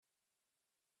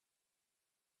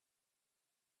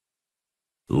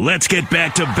Let's get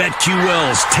back to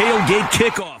BetQL's Tailgate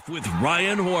Kickoff with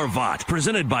Ryan Horvat,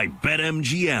 presented by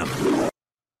BetMGM.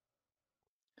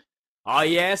 Oh,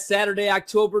 yeah, Saturday,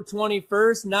 October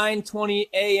 21st, 9:20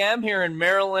 a.m. here in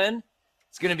Maryland.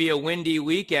 It's going to be a windy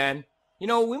weekend. You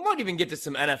know, we might even get to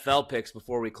some NFL picks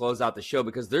before we close out the show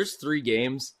because there's 3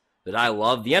 games that I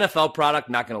love. The NFL product,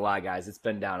 not going to lie, guys, it's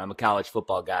been down. I'm a college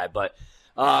football guy. But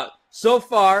so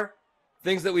far,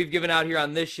 things that we've given out here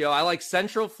on this show, I like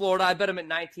Central Florida. I bet them at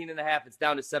 19.5. It's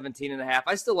down to 17.5.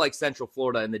 I still like Central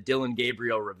Florida in the Dylan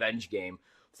Gabriel revenge game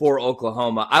for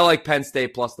Oklahoma. I like Penn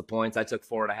State plus the points. I took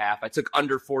 4.5. I took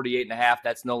under 48.5.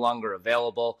 That's no longer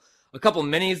available. A couple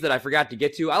minis that I forgot to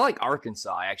get to. I like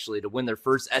Arkansas, actually, to win their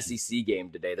first SEC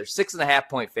game today. They're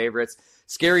 6.5-point favorites.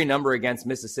 Scary number against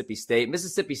Mississippi State.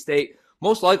 Mississippi State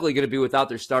most likely going to be without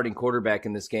their starting quarterback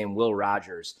in this game, Will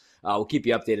Rogers. We'll keep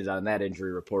you updated on that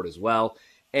injury report as well.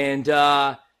 And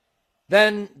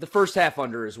then the first half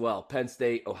under as well, Penn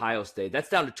State, Ohio State. That's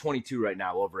down to 22 right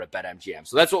now over at BetMGM.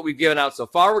 So that's what we've given out so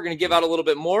far. We're going to give out a little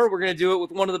bit more. We're going to do it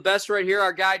with one of the best right here,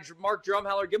 our guy, Mark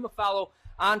Drumheller. Give him a follow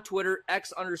on Twitter,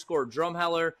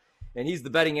 X_Drumheller. And he's the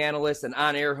betting analyst and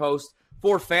on-air host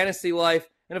for Fantasy Life.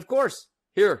 And, of course,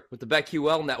 here with the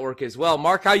BetQL Network as well.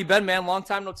 Mark, how you been, man? Long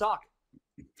time no talk.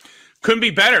 Couldn't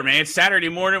be better, man. It's Saturday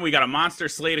morning. We got a monster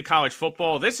slate of college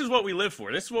football. This is what we live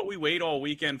for. This is what we wait all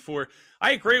weekend for.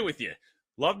 I agree with you.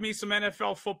 Love me some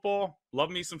NFL football. Love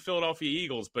me some Philadelphia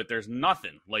Eagles, but there's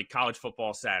nothing like college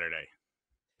football Saturday.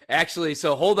 Actually,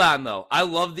 so hold on, though. I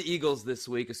love the Eagles this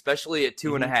week, especially at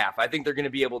 2.5. I think they're going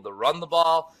to be able to run the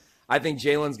ball. I think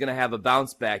Jalen's going to have a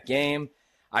bounce-back game.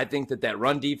 I think that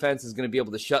run defense is going to be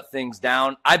able to shut things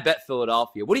down. I bet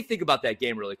Philadelphia. What do you think about that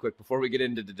game really quick before we get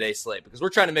into today's slate? Because we're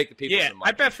trying to make the people some money.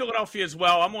 I bet Philadelphia as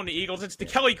well. I'm on the Eagles. It's the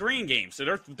Kelly Green game.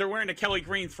 So they're wearing the Kelly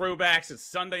Green throwbacks. It's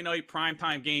Sunday night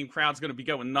primetime game. Crowd's going to be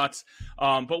going nuts.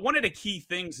 But one of the key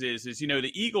things is, you know,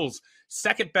 the Eagles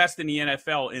second best in the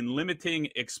NFL in limiting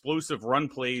explosive run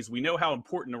plays. We know how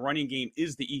important the running game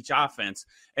is to each offense.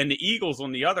 And the Eagles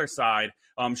on the other side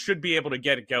should be able to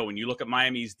get it going. You look at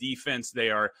Miami's defense, they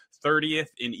are 30th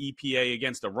in EPA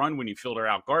against the run when you filter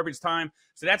out garbage time.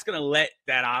 So that's going to let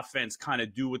that offense kind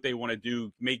of do what they want to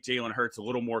do, make Jalen Hurts a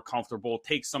little more comfortable,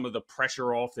 take some of the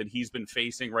pressure off that he's been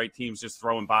facing, right? Teams just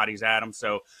throwing bodies at him.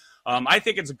 So I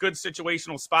think it's a good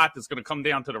situational spot that's going to come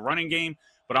down to the running game,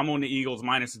 but I'm on the Eagles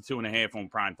minus the 2.5 on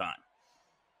prime time.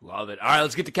 Love it. All right,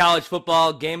 let's get to college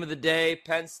football. Game of the day,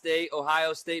 Penn State,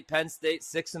 Ohio State. Penn State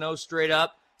 6-0 straight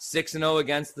up, 6-0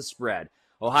 against the spread.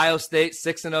 Ohio State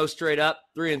 6-0 straight up,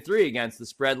 3-3 against the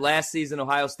spread. Last season,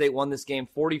 Ohio State won this game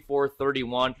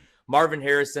 44-31. Marvin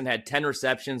Harrison had 10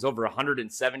 receptions, over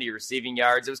 170 receiving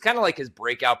yards. It was kind of like his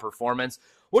breakout performance.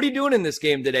 What are you doing in this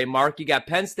game today, Mark? You got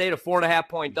Penn State, a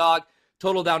 4.5-point dog,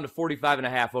 total down to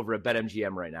 45.5 over at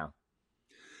BetMGM right now.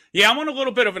 Yeah, I'm on a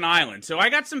little bit of an island. So I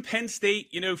got some Penn State,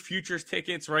 futures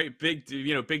tickets, right? Big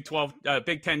 12,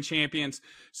 Big 10 champions.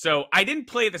 So I didn't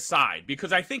play the side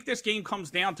because I think this game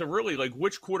comes down to really like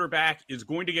which quarterback is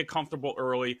going to get comfortable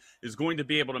early, is going to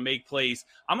be able to make plays.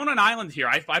 I'm on an island here.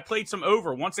 I played some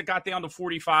over. Once it got down to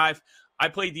 45, I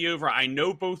played the over. I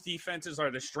know both defenses are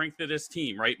the strength of this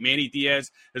team, right? Manny Diaz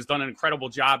has done an incredible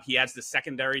job. He has the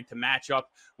secondary to match up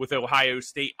with Ohio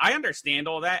State. I understand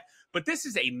all that. But this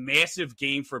is a massive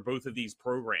game for both of these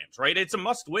programs, right? It's a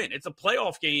must-win. It's a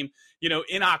playoff game,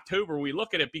 in October. We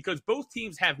look at it because both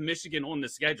teams have Michigan on the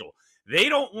schedule. They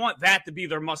don't want that to be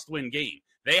their must-win game.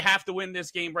 They have to win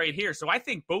this game right here. So I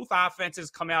think both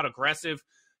offenses come out aggressive.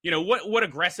 What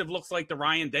aggressive looks like to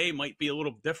Ryan Day might be a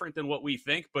little different than what we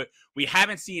think, but we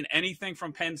haven't seen anything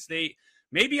from Penn State.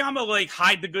 Maybe I'm a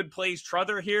hide the good plays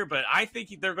Truther here, but I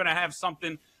think they're going to have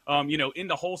something in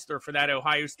the holster for that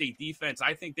Ohio State defense.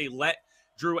 I think they let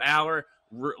Drew Aller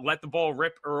let the ball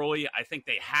rip early. I think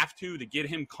they have to get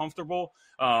him comfortable.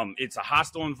 It's a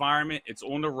hostile environment. It's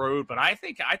on the road, but I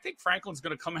think Franklin's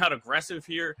going to come out aggressive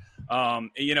here,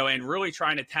 and really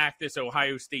try and attack this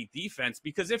Ohio State defense,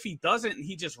 because if he doesn't and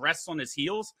he just rests on his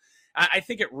heels, I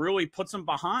think it really puts him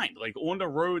behind. Like on the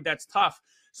road, that's tough.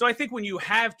 So I think when you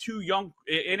have two young,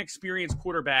 inexperienced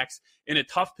quarterbacks in a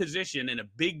tough position in a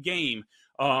big game,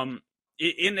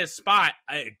 in this spot,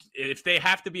 if they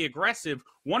have to be aggressive,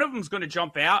 one of them is going to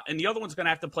jump out and the other one's going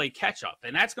to have to play catch up.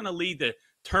 And that's going to lead to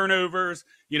turnovers,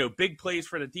 big plays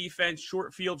for the defense,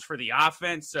 short fields for the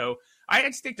offense. So I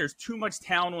just think there's too much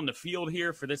talent on the field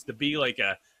here for this to be like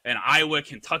an Iowa,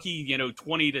 Kentucky,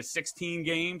 20-16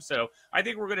 game. So I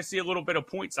think we're going to see a little bit of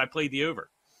points. I played the over.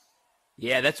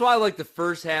 Yeah, that's why I like the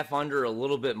first half under a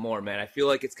little bit more, man. I feel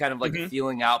like it's kind of like a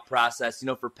feeling out process.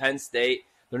 For Penn State,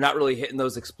 they're not really hitting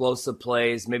those explosive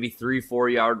plays, maybe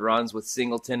 3-4 yard runs with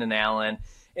Singleton and Allen.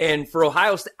 And for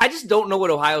Ohio State, I just don't know what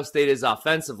Ohio State is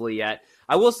offensively yet.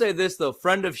 I will say this, though.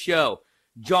 Friend of show,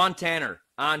 John Tanner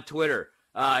on Twitter.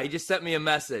 He just sent me a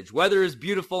message. Weather is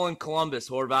beautiful in Columbus,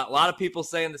 Horvat. A lot of people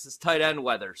saying this is tight end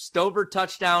weather. Stover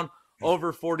touchdown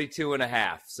over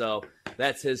 42.5. So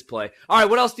that's his play. All right,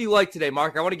 what else do you like today,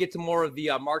 Mark? I want to get to more of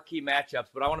the marquee matchups,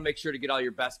 but I want to make sure to get all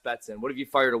your best bets in. What have you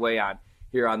fired away on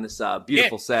here on this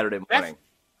beautiful Saturday morning?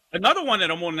 Another one that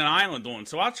I'm on an island on,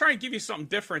 so I'll try and give you something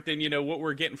different than, what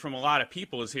we're getting from a lot of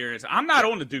people is I'm not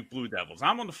on the Duke Blue Devils.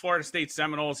 I'm on the Florida State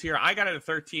Seminoles here. I got it at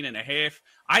 13.5.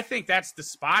 I think that's the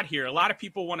spot here. A lot of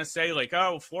people want to say, like,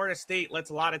 oh, Florida State lets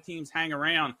a lot of teams hang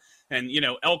around, and,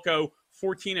 Elko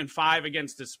 14-5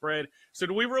 against the spread. So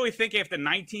do we really think after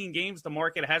 19 games the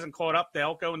market hasn't caught up to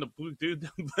Elko and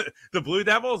the Blue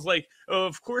Devils? Like,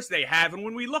 of course they have. And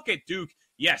when we look at Duke,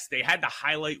 yes, they had the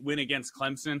highlight win against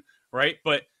Clemson, right?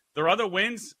 But their other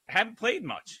wins haven't played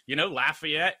much.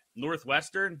 Lafayette,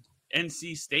 Northwestern,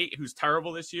 NC State, who's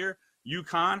terrible this year,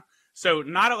 UConn. So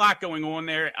not a lot going on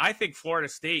there. I think Florida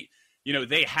State,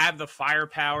 they have the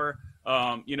firepower,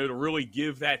 to really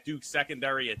give that Duke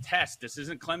secondary a test. This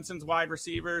isn't Clemson's wide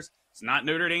receivers. It's not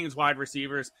Notre Dame's wide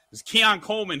receivers. It's Keon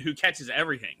Coleman who catches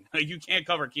everything. You can't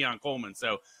cover Keon Coleman.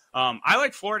 So I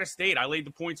like Florida State. I laid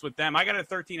the points with them. I got it at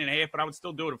 13.5, but I would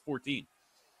still do it at 14.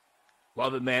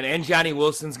 Love it, man. And Johnny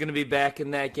Wilson's going to be back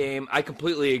in that game. I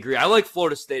completely agree. I like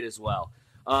Florida State as well.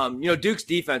 Duke's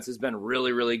defense has been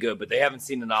really, really good, but they haven't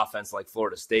seen an offense like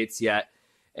Florida State's yet.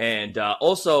 And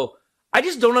also, I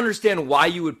just don't understand why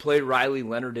you would play Riley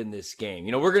Leonard in this game.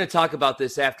 We're going to talk about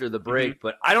this after the break,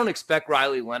 but I don't expect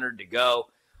Riley Leonard to go.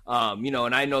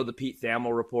 And I know the Pete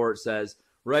Thamel report says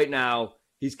right now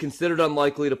he's considered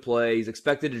unlikely to play. He's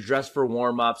expected to dress for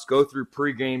warm-ups, go through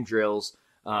pregame drills.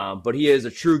 But he is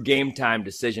a true game time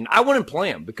decision. I wouldn't play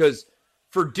him because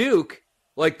for Duke,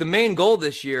 like the main goal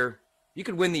this year, you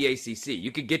could win the ACC.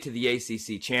 You could get to the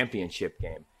ACC championship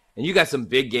game. And you got some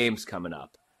big games coming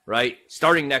up, right?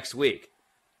 Starting next week.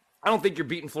 I don't think you're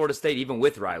beating Florida State even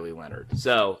with Riley Leonard.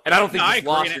 So, and I don't think this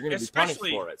loss you're going to be punished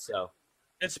for it. So,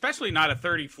 especially not a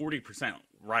 30-40%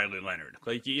 Riley Leonard.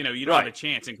 Like, you don't have a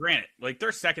chance. And granted, like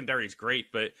their secondary is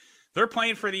great, but they're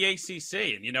playing for the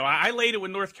ACC. And, I laid it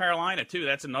with North Carolina, too.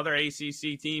 That's another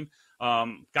ACC team.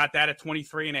 Got that at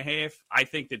 23.5. I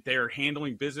think that they're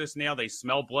handling business now. They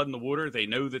smell blood in the water. They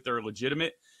know that they're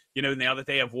legitimate. Now that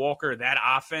they have Walker, that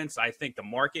offense, I think the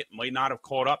market might not have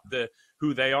caught up to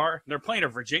who they are. They're playing a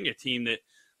Virginia team that,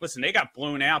 listen, they got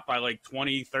blown out by like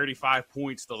 20, 35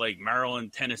 points to like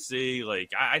Maryland, Tennessee.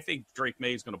 Like, I think Drake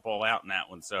May is going to ball out in that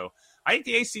one. So I think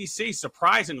the ACC,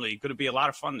 surprisingly, going to be a lot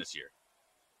of fun this year.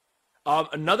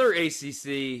 Another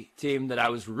ACC team that I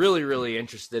was really, really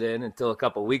interested in until a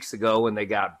couple weeks ago when they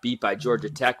got beat by Georgia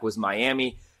Tech was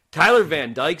Miami. Tyler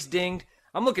Van Dyke's dinged.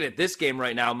 I'm looking at this game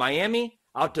right now. Miami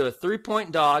out to a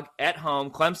 3-point dog at home.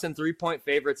 Clemson 3-point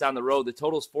favorites on the road. The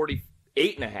total's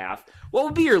 48.5. What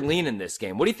would be your lean in this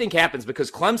game? What do you think happens? Because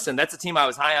Clemson, that's a team I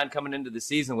was high on coming into the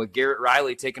season with Garrett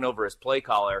Riley taking over as play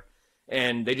caller,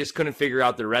 and they just couldn't figure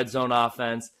out their red zone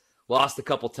offense. Lost a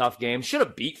couple tough games. Should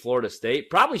have beat Florida State.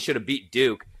 Probably should have beat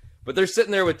Duke. But they're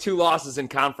sitting there with 2 losses in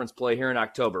conference play here in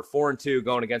October. 4-2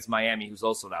 going against Miami, who's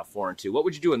also now 4-2. What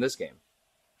would you do in this game?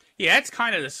 Yeah, that's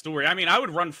kind of the story. I mean, I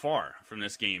would run far from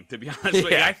this game, to be honest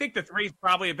with you. I think the 3 is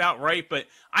probably about right, but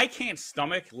I can't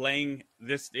stomach laying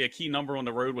this key number on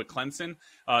the road with Clemson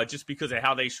just because of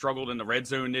how they struggled in the red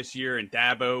zone this year, and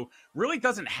Dabo really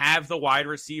doesn't have the wide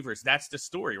receivers. That's the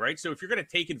story, right? So if you're going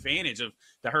to take advantage of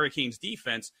the Hurricanes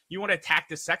defense, you want to attack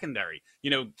the secondary.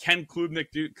 Can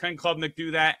Klubnik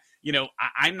do that?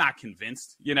 I'm not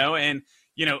convinced, and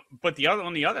but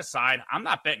on the other side, I'm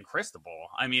not betting Cristobal.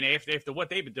 I mean, after what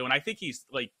they've been doing, I think he's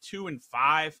like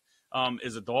 2-5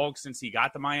 as a dog since he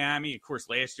got to Miami. Of course,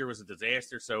 last year was a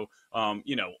disaster. So,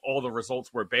 all the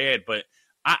results were bad, but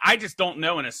I just don't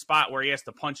know in a spot where he has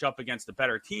to punch up against a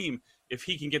better team if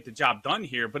he can get the job done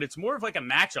here. But it's more of like a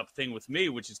matchup thing with me,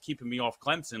 which is keeping me off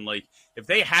Clemson. Like, if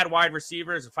they had wide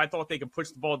receivers, if I thought they could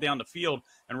push the ball down the field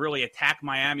and really attack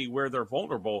Miami where they're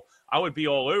vulnerable, I would be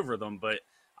all over them. But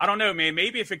I don't know, man.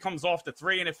 Maybe if it comes off to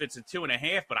 3 and if it's a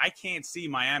 2.5, but I can't see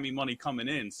Miami money coming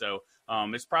in. So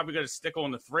it's probably going to stick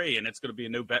on the 3, and it's going to be a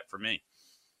no bet for me.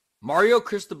 Mario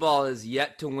Cristobal has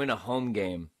yet to win a home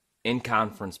game in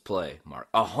conference play, Mark.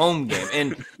 A home game.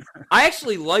 And I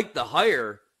actually like the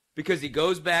hire because he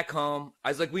goes back home. I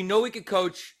was like, we know he could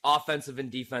coach offensive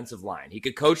and defensive line. He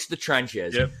could coach the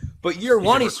trenches. Yep. But year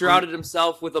one, he surrounded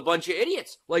himself with a bunch of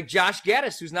idiots like Josh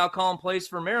Gaddis, who's now calling plays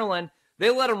for Maryland. They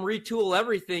let him retool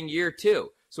everything year 2.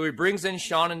 So he brings in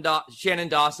Shannon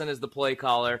Dawson as the play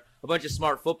caller, a bunch of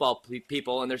smart football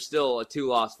people, and they're still a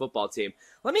 2-loss football team.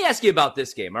 Let me ask you about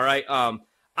this game, all right?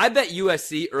 I bet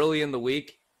USC early in the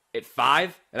week at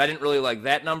 5, and I didn't really like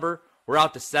that number. We're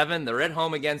out to 7. They're at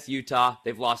home against Utah.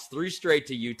 They've lost 3 straight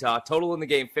to Utah. Total in the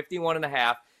game,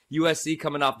 51.5. USC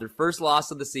coming off their first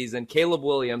loss of the season. Caleb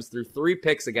Williams threw 3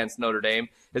 picks against Notre Dame,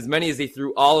 as many as he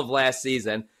threw all of last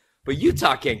season. But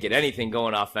Utah can't get anything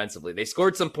going offensively. They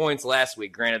scored some points last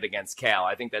week, granted, against Cal.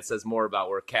 I think that says more about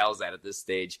where Cal's at this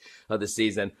stage of the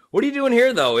season. What are you doing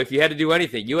here, though, if you had to do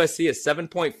anything? USC is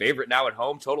 7-point favorite now at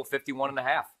home, total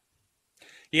 51.5.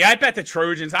 Yeah, I bet the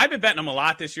Trojans. I've been betting them a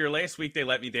lot this year. Last week, they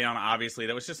let me down, obviously.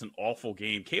 That was just an awful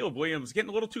game. Caleb Williams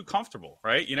getting a little too comfortable,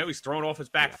 right? He's throwing off his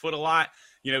back foot a lot,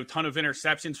 ton of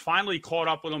interceptions. Finally caught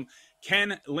up with him.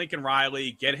 Can Lincoln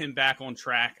Riley get him back on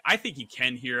track? I think he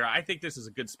can here. I think this is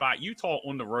a good spot. Utah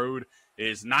on the road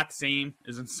is not the same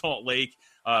as in Salt Lake.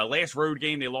 Last road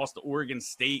game, they lost to Oregon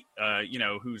State,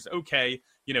 who's okay,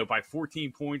 by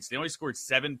 14 points. They only scored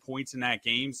 7 points in that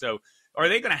game. So are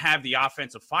they going to have the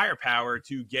offensive firepower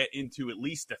to get into at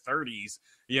least the 30s,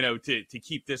 to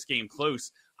keep this game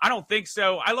close? I don't think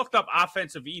so. I looked up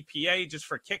offensive EPA just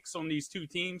for kicks on these two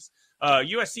teams.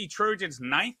 USC Trojans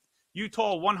 9th,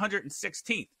 Utah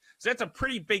 116th. So that's a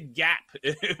pretty big gap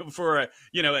for a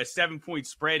 7-point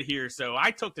spread here. So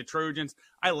I took the Trojans.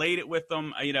 I laid it with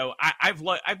them.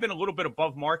 I've been a little bit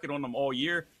above market on them all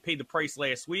year. Paid the price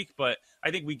last week, but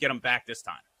I think we get them back this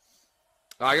time.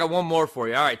 I got one more for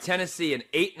you. All right, Tennessee, an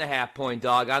 8.5-point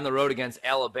dog on the road against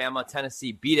Alabama.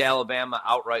 Tennessee beat Alabama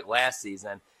outright last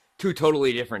season. 2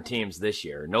 totally different teams this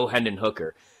year. No Hendon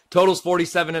Hooker. Total's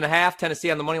 47.5.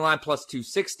 Tennessee on the money line plus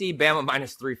 260. Bama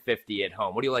minus 350 at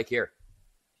home. What do you like here?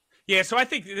 Yeah, so I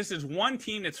think this is one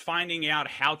team that's finding out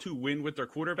how to win with their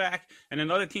quarterback, and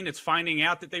another team that's finding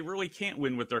out that they really can't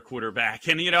win with their quarterback.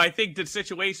 And, I think the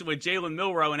situation with Jalen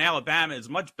Milroe in Alabama is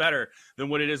much better than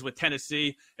what it is with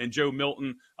Tennessee and Joe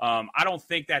Milton. I don't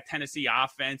think that Tennessee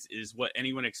offense is what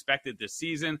anyone expected this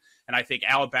season, and I think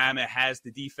Alabama has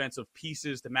the defensive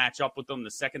pieces to match up with them.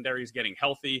 The secondary is getting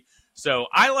healthy. So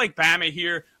I like Bama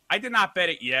here. I did not bet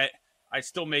it yet. I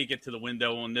still may get to the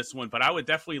window on this one, but I would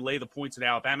definitely lay the points at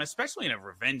Alabama, especially in a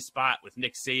revenge spot with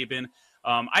Nick Saban.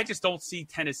 I just don't see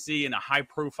Tennessee in a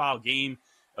high-profile game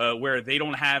where they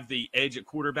don't have the edge at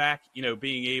quarterback,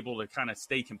 being able to kind of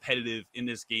stay competitive in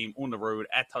this game on the road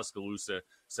at Tuscaloosa.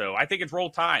 So I think it's roll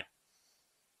tide.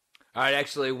 All right,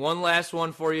 actually, one last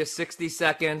one for you, 60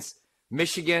 seconds.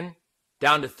 Michigan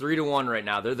down to 3-1 right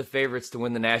now. They're the favorites to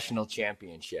win the national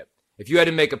championship. If you had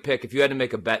to make a pick, if you had to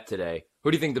make a bet today,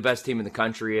 who do you think the best team in the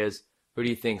country is? Who do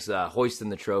you think's hoisting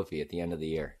the trophy at the end of the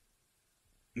year?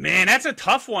 Man, that's a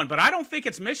tough one, but I don't think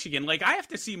it's Michigan. I have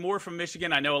to see more from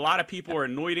Michigan. I know a lot of people are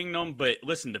anointing them, but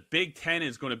listen, the Big Ten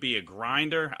is going to be a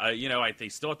grinder. They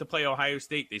still have to play Ohio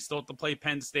State. They still have to play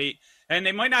Penn State, and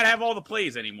they might not have all the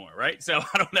plays anymore, right? So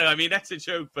I don't know. I mean, that's a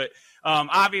joke, but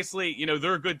obviously,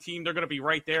 they're a good team. They're going to be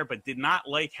right there, but did not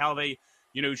like how they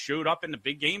showed up in the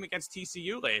big game against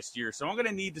TCU last year. So I'm going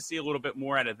to need to see a little bit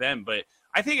more out of them. But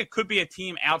I think it could be a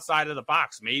team outside of the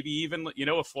box. Maybe even,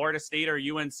 a Florida State or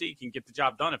UNC can get the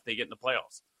job done if they get in the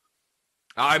playoffs.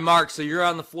 All right, Mark, so you're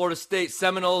on the Florida State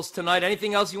Seminoles tonight.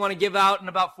 Anything else you want to give out in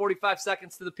about 45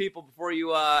 seconds to the people before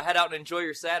you head out and enjoy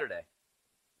your Saturday?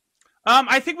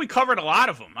 I think we covered a lot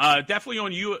of them. Definitely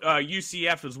on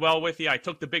UCF as well with you. I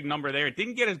took the big number there. It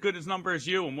didn't get as good as number as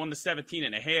you and won the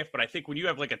 17.5, but I think when you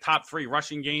have a top 3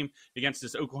 rushing game against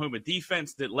this Oklahoma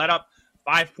defense that let up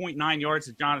 5.9 yards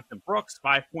to Jonathan Brooks,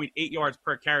 5.8 yards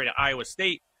per carry to Iowa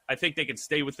State, I think they can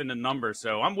stay within the number.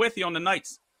 So I'm with you on the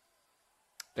Knights.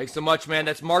 Thanks so much, man.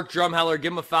 That's Mark Drumheller.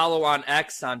 Give him a follow on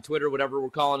X, on Twitter, whatever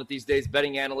we're calling it these days,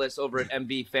 betting analyst over at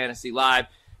MB Fantasy Live.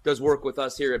 Does work with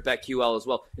us here at BetQL as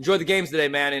well. Enjoy the games today,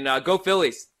 man, and go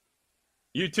Phillies.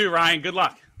 You too, Ryan. Good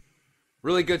luck.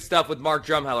 Really good stuff with Mark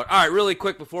Drumheller. All right, really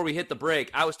quick before we hit the break,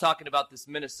 I was talking about this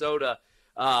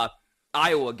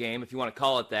Minnesota-Iowa game, if you want to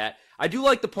call it that. I do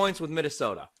like the points with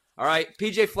Minnesota. All right,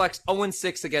 PJ Fleck's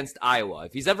 0-6 against Iowa.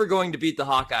 If he's ever going to beat the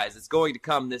Hawkeyes, it's going to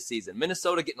come this season.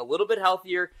 Minnesota getting a little bit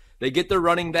healthier. They get their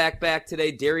running back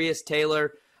today, Darius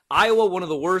Taylor. Iowa, one of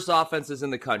the worst offenses in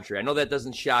the country. I know that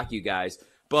doesn't shock you guys,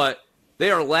 but they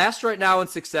are last right now in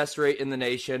success rate in the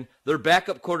nation. Their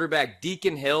backup quarterback,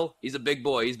 Deacon Hill, he's a big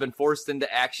boy. He's been forced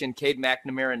into action. Cade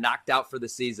McNamara knocked out for the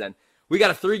season. We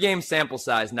got a 3-game sample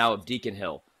size now of Deacon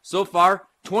Hill. So far,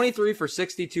 23 for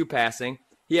 62 passing.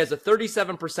 He has a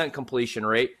 37% completion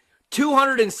rate,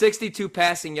 262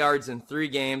 passing yards in 3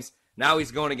 games. Now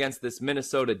he's going against this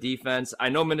Minnesota defense. I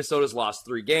know Minnesota's lost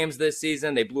 3 games this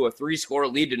season. They blew a 3-score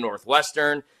lead to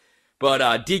Northwestern.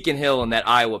 But Deacon Hill and that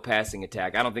Iowa passing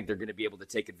attack, I don't think they're going to be able to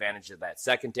take advantage of that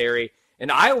secondary.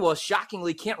 And Iowa,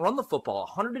 shockingly, can't run the football.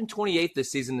 128th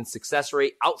this season in success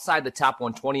rate, outside the top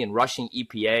 120 in rushing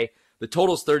EPA. The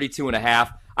total's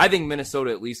 32.5. I think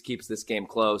Minnesota at least keeps this game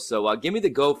close. So give me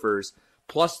the Gophers,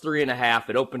 plus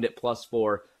 3.5. It opened at plus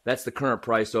 4. That's the current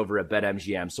price over at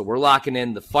BetMGM. So we're locking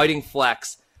in the Fighting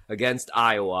Flex against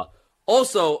Iowa.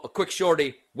 Also, a quick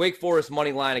shorty, Wake Forest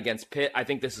money line against Pitt. I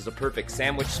think this is a perfect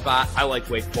sandwich spot. I like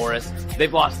Wake Forest.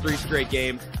 They've lost 3 straight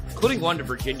games, including one to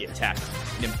Virginia Tech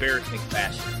in embarrassing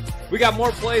fashion. We got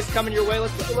more plays coming your way.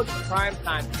 Let's take a look at the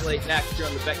primetime slate next here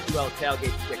on the BetQL Tailgate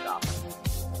Kickoff.